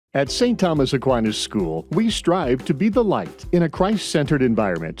At St. Thomas Aquinas School, we strive to be the light. In a Christ-centered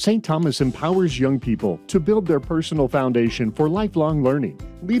environment, St. Thomas empowers young people to build their personal foundation for lifelong learning,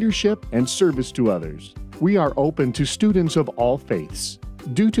 leadership, and service to others. We are open to students of all faiths.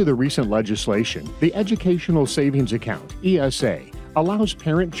 Due to the recent legislation, the Educational Savings Account, ESA, allows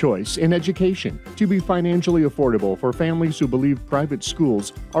parent choice in education to be financially affordable for families who believe private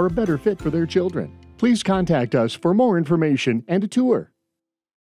schools are a better fit for their children. Please contact us for more information and a tour.